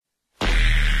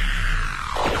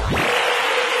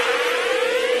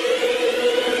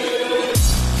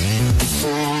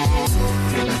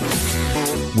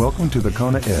Welcome to the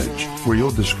Kona Edge, where you'll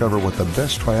discover what the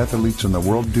best triathletes in the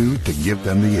world do to give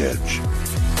them the edge.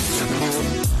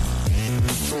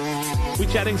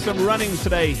 We're chatting some running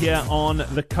today here on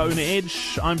the Kona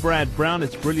Edge. I'm Brad Brown.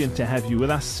 It's brilliant to have you with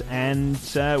us. And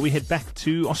we head back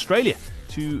to Australia,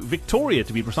 to Victoria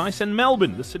to be precise, and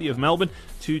Melbourne, the city of Melbourne,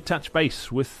 to touch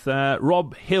base with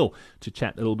Rob Hill to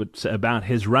chat a little bit about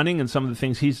his running and some of the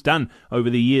things he's done over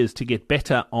the years to get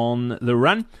better on the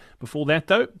run. Before that,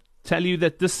 though, tell you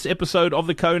that this episode of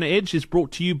the Kona Edge is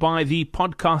brought to you by the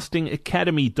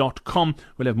podcastingacademy.com.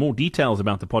 We'll have more details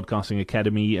about the Podcasting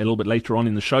Academy a little bit later on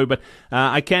in the show, but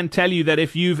I can tell you that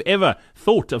if you've ever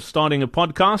thought of starting a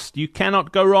podcast, you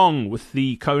cannot go wrong with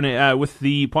the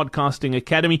Podcasting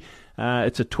Academy.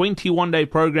 It's a 21-day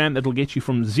program that will get you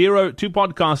from zero to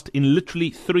podcast in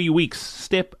literally 3 weeks,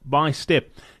 step by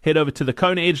step. Head over to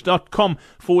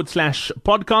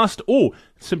thekonaedge.com/podcast, or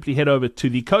simply head over to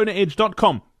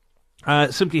thekonaedge.com.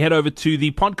 Simply head over to the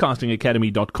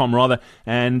podcastingacademy.com rather,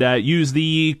 and use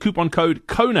the coupon code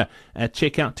KONA at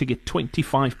checkout to get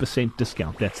 25%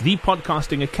 discount. That's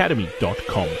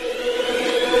thepodcastingacademy.com.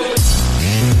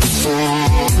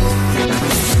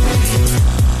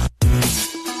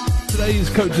 Today's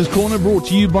Coach's Corner brought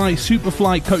to you by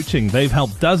Superfly Coaching. They've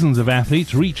helped dozens of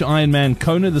athletes reach Ironman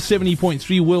Kona, the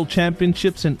 70.3 World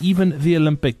Championships, and even the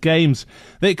Olympic Games.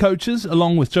 Their coaches,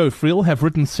 along with Joe Friel, have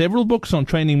written several books on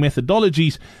training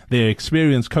methodologies. Their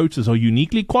experienced coaches are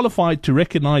uniquely qualified to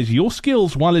recognize your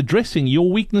skills while addressing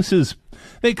your weaknesses.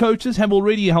 Their coaches have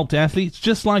already helped athletes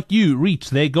just like you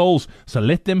reach their goals, so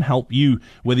let them help you.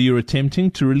 Whether you're attempting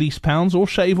to release pounds or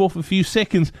shave off a few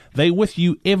seconds, they're with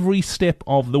you every step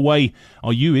of the way.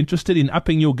 Are you interested in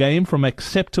upping your game from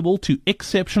acceptable to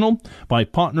exceptional? By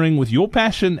partnering with your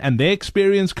passion and their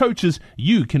experienced coaches,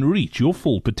 you can reach your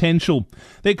full potential.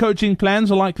 Their coaching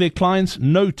plans are like their clients.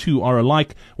 No two are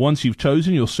alike. Once you've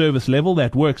chosen your service level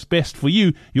that works best for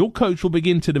you, your coach will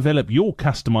begin to develop your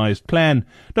customized plan.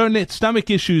 Don't let stomach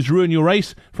issues ruin your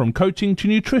race. From coaching to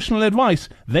nutritional advice,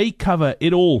 they cover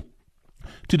it all.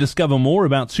 To discover more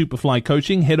about Superfly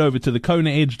Coaching, head over to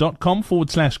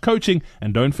thekonaedge.com/coaching.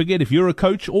 And don't forget, if you're a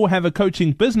coach or have a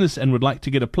coaching business and would like to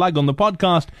get a plug on the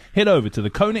podcast, head over to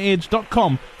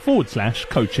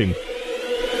thekonaedge.com/coaching.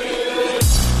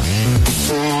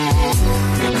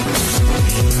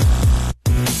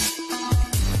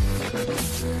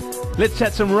 Let's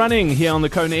chat some running here on the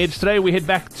Kona Edge today. We head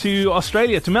back to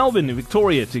Australia, to Melbourne,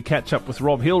 Victoria, to catch up with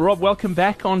Rob Hill. Rob, welcome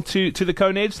back onto the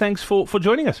Kona Edge. Thanks for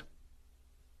joining us.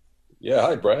 Yeah,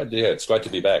 hi Brad. Yeah, it's great to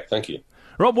be back. Thank you.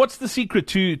 Rob, what's the secret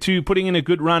to putting in a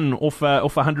good run off a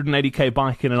 180k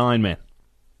bike in an Ironman?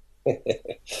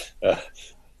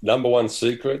 Number one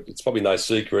secret, it's probably no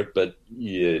secret, but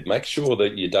make sure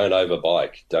that you don't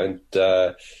overbike. Don't,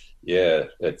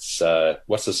 it's,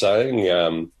 what's the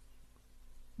saying?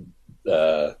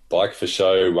 Bike for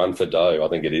show, run for dough, I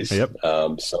think it is. Yep.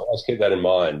 So let's keep that in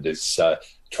mind. It's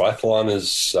triathlon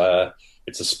is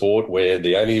it's a sport where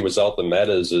the only result that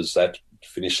matters is that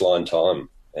finish line time,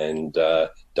 and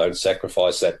don't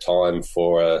sacrifice that time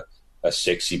for a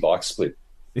sexy bike split.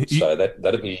 So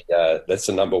that'd be that's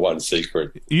the number one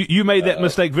secret. You made that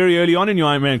mistake very early on in your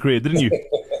Ironman career, didn't you?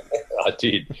 I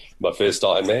did. My first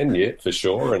Ironman, yeah, for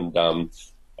sure, and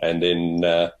then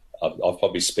I've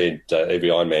probably spent every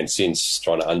Ironman since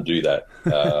trying to undo that.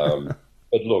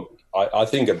 But look, I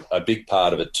think a big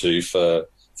part of it too for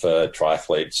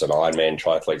triathletes and Ironman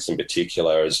triathletes in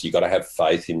particular is you got to have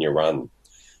faith in your run.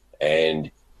 And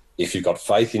if you've got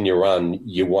faith in your run,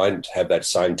 you won't have that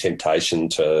same temptation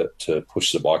to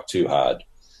push the bike too hard,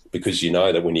 because you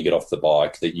know that when you get off the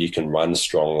bike that you can run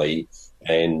strongly.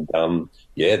 And,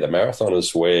 the marathon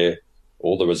is where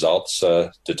all the results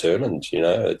are determined. You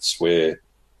know, it's where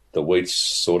the wheat's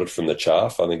sorted from the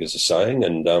chaff, I think is the saying.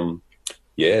 And,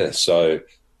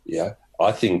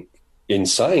 I think in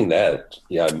saying that,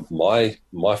 my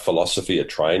philosophy of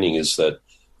training is that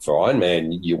for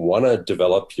Ironman, you want to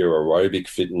develop your aerobic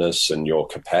fitness and your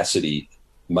capacity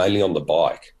mainly on the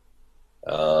bike,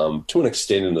 to an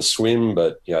extent in the swim.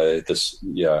 But I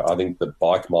think the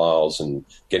bike miles and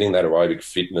getting that aerobic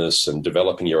fitness and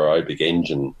developing your aerobic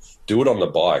engine, do it on the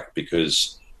bike,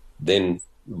 because then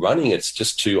running, it's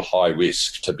just too high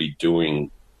risk to be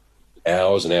doing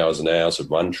hours and hours and hours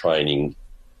of run training,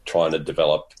 trying to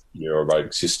develop your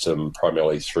aerobic system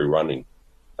primarily through running.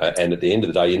 And at the end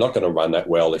of the day, you're not going to run that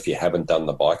well if you haven't done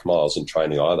the bike miles in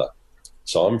training either.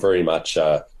 So I'm very much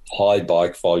high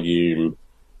bike volume,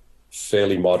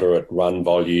 fairly moderate run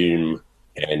volume,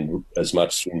 and as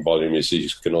much swim volume as you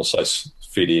can also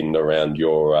fit in around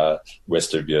your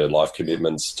rest of your life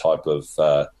commitments type of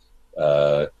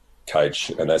coach,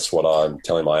 and that's what I'm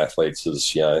telling my athletes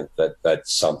is,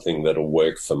 that's something that'll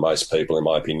work for most people, in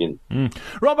my opinion.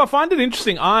 Rob, I find it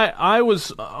interesting. I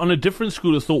was on a different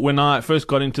school of thought when I first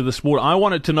got into the sport. I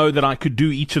wanted to know that I could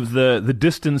do each of the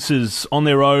distances on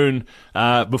their own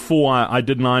before I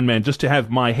did an Ironman, just to have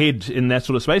my head in that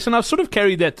sort of space. And I've sort of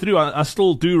carried that through. I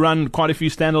still do run quite a few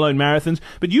standalone marathons,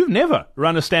 but you've never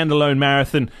run a standalone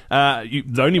marathon.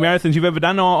 The only marathons you've ever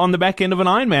done are on the back end of an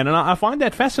Ironman, and I find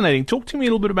that fascinating. Talk to me a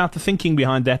little bit about the thinking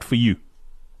behind that for you.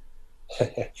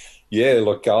 Yeah,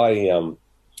 look, I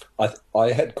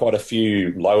had quite a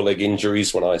few lower leg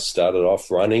injuries when I started off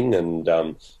running, and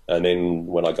then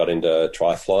when I got into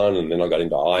triathlon, and then I got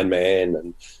into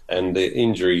Ironman, and the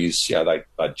injuries, they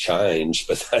changed,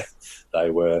 but they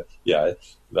were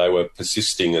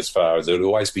persisting as far as there would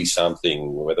always be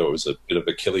something, whether it was a bit of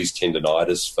Achilles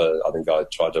tendonitis I think I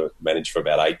tried to manage for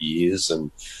about 8 years, and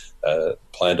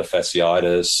plantar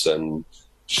fasciitis and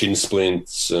shin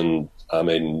splints, and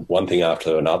one thing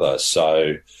after another.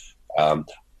 So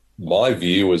my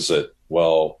view was that,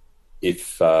 well,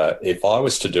 if I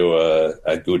was to do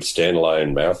a good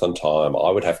standalone marathon time, I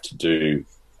would have to do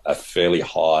a fairly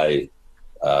high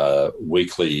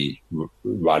weekly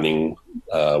running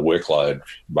workload,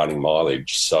 running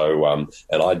mileage. So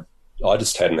and I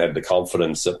just hadn't had the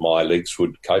confidence that my legs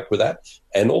would cope with that.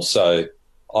 And also,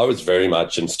 I was very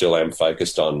much, and still am,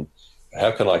 focused on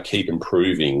how can I keep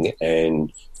improving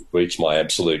and reach my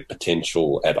absolute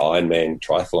potential at Ironman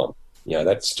triathlon.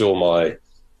 That's still my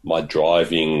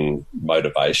driving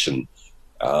motivation.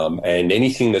 And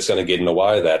anything that's going to get in the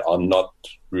way of that, I'm not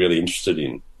really interested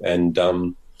in. And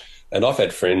I've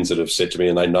had friends that have said to me,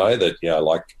 and they know that,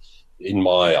 like in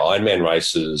my Ironman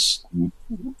races,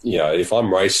 if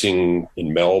I'm racing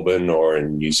in Melbourne or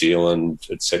in New Zealand,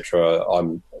 etc.,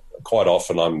 I'm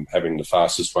having the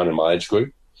fastest run in my age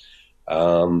group.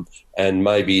 And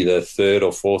maybe the third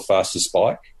or fourth fastest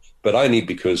bike, but only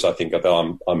because I think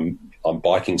I'm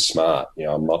biking smart.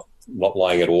 I'm not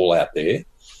laying it all out there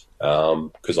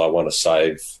because I want to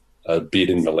save a bit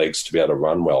in the legs to be able to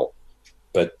run well.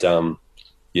 But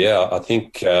I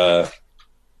think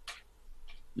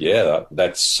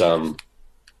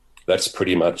that's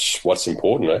pretty much what's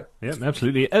important. Eh? Yeah,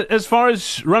 absolutely. As far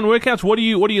as run workouts, what do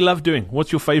you love doing?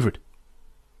 What's your favorite?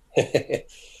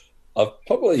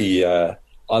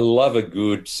 I love a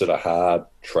good sort of hard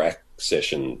track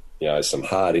session, some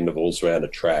hard intervals around a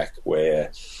track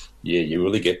where, you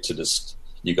really get to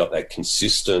you got that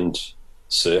consistent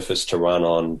surface to run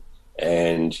on,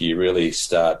 and you really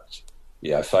start,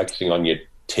 focusing on your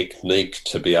technique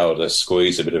to be able to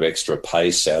squeeze a bit of extra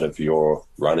pace out of your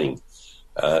running.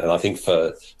 And I think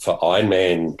for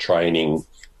Ironman training,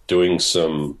 doing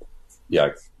some,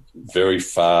 very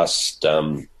fast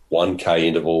 1K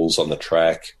intervals on the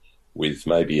track with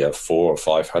maybe a 400 or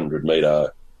 500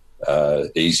 metre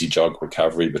easy jog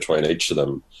recovery between each of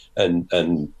them,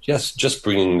 and just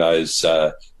bringing those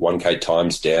 1K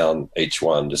times down each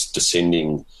one, just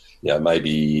descending. Maybe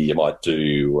you might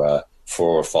do 4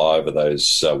 or 5 of those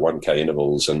 1K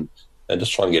intervals, and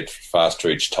just try and get faster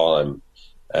each time,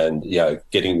 and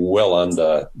getting well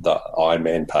under the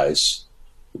Ironman pace,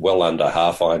 well under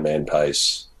half Ironman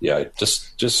pace.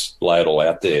 Just lay it all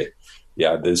out there.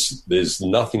 There's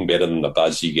nothing better than the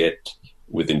buzz you get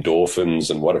with endorphins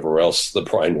and whatever else the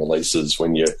brain releases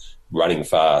when you're running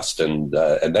fast, and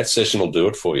that session will do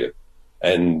it for you.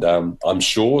 And I'm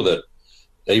sure that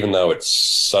even though it's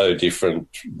so different,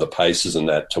 the paces and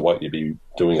that, to what you'd be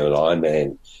doing at an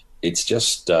Ironman, it's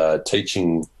just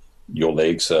teaching your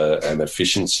legs an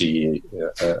efficiency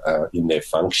in their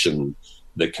function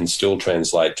that can still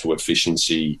translate to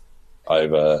efficiency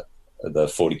over the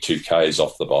 42 Ks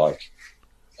off the bike.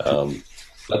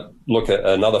 But look,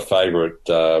 another favourite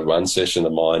run session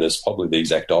of mine is probably the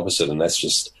exact opposite, and that's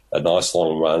just a nice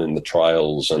long run in the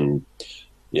trails. And,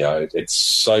 it's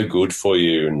so good for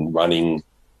you, and running,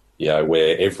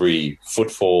 where every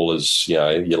footfall is,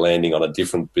 you're landing on a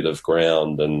different bit of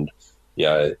ground, and,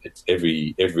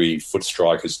 every foot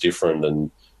strike is different.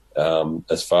 And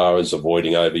as far as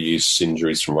avoiding overuse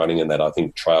injuries from running and that, I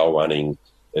think trail running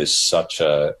is such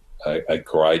a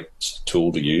great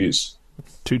tool to use.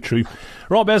 Too true.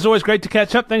 Rob, as always, great to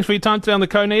catch up. Thanks for your time today on the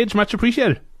Kona Edge. Much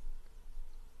appreciated.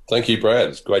 Thank you, Brad.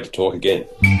 It's great to talk again.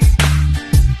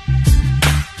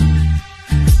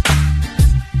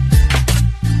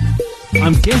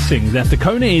 I'm guessing that the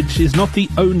Kona Edge is not the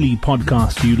only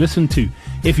podcast you listen to.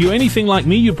 If you're anything like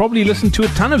me, you probably listen to a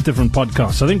ton of different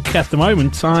podcasts. I think at the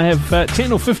moment I have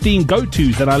 10 or 15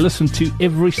 go-tos that I listen to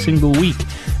every single week.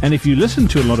 And if you listen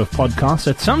to a lot of podcasts,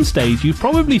 at some stage you've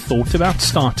probably thought about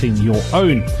starting your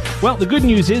own. Well, the good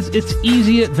news is it's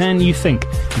easier than you think.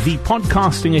 The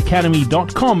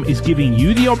podcastingacademy.com is giving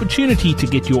you the opportunity to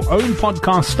get your own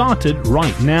podcast started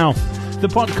right now. The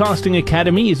Podcasting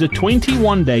Academy is a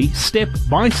 21-day,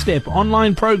 step-by-step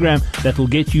online program that will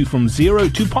get you from zero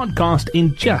to podcast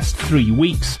in just 3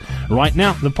 weeks. Right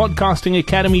now, the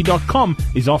podcastingacademy.com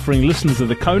is offering listeners of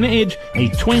the Kona Edge a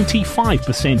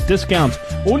 25% discount.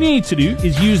 All you need to do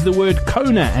is use the word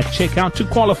Kona at checkout to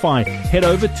qualify. Head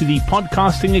over to the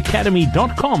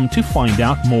podcastingacademy.com to find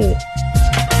out more.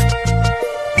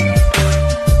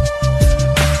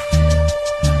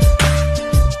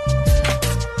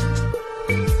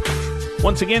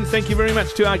 Once again, thank you very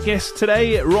much to our guest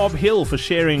today, Rob Hill, for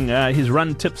sharing his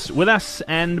run tips with us.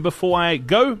 And before I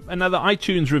go, another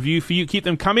iTunes review for you. Keep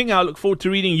them coming. I look forward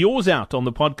to reading yours out on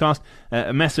the podcast.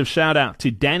 A massive shout out to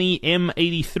Danny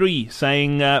M83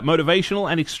 saying motivational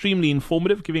and extremely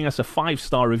informative, giving us a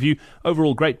 5-star review.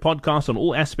 Overall, great podcast on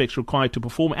all aspects required to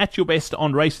perform at your best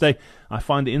on race day. I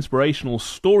find the inspirational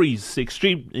stories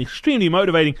extremely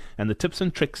motivating and the tips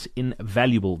and tricks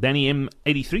invaluable. Danny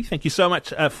M83, thank you so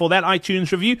much for that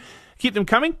iTunes review. Keep them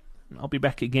coming. I'll be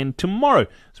back again tomorrow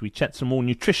as we chat some more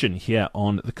nutrition here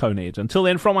on the Kona Edge. Until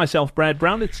then, from myself, Brad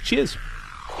Brown, it's cheers.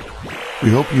 We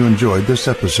hope you enjoyed this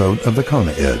episode of the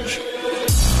Kona Edge.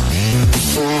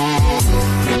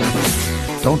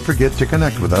 Don't forget to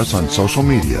connect with us on social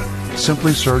media.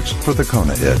 Simply search for the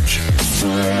Kona Edge.